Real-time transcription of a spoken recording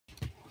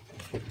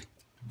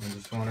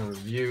just want to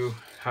review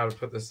how to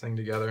put this thing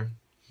together.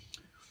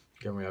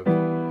 Again, we have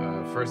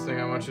first thing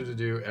I want you to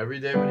do every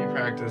day when you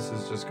practice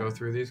is just go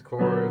through these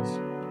chords,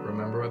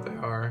 remember what they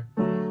are.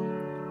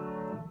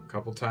 A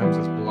couple times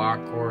it's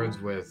block chords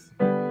with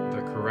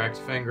the correct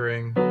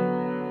fingering.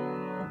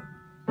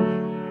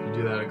 If you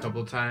do that a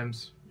couple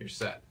times, you're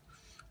set.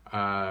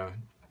 And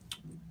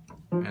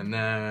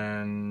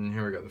then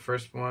here we go, the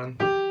first one.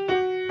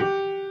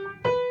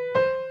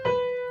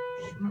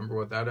 Just remember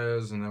what that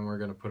is, and then we're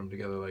going to put them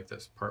together like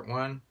this. Part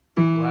 1,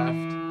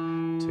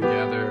 left,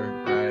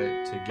 together,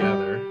 right,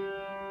 together.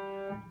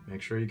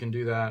 Make sure you can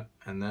do that.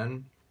 And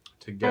then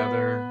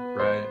together,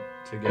 right,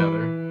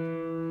 together.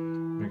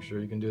 Make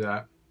sure you can do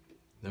that.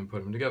 Then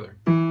put them together.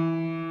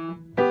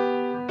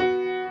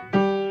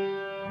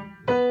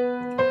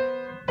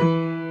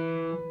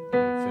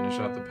 Finish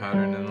out the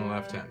pattern in the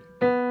left hand.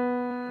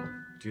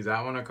 Do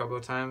that one a couple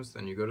of times,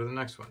 then you go to the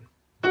next one.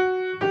 So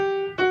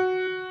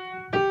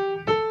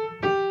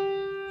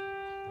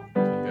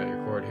you got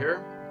your chord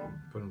here,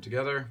 put them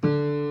together.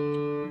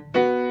 And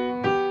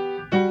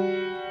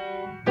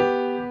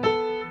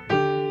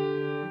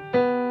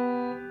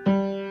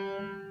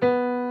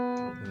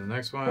the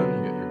next one,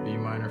 you get your B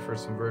minor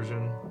first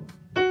inversion.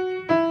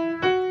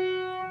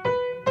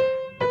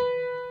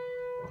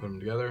 Put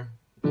them together.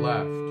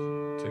 Left,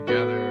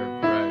 together,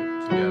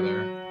 right,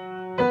 together.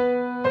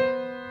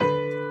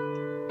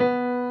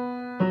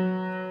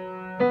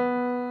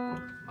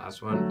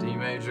 Last one, D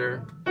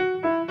major.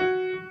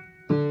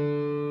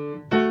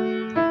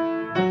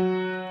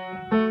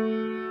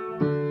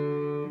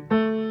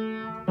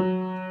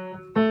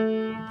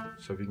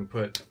 So if you can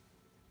put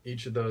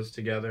each of those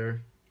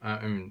together,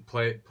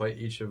 play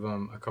each of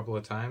them a couple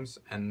of times,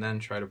 and then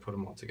try to put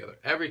them all together.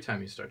 Every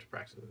time you start to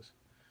practice this,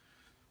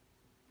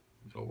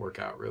 it'll work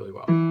out really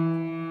well.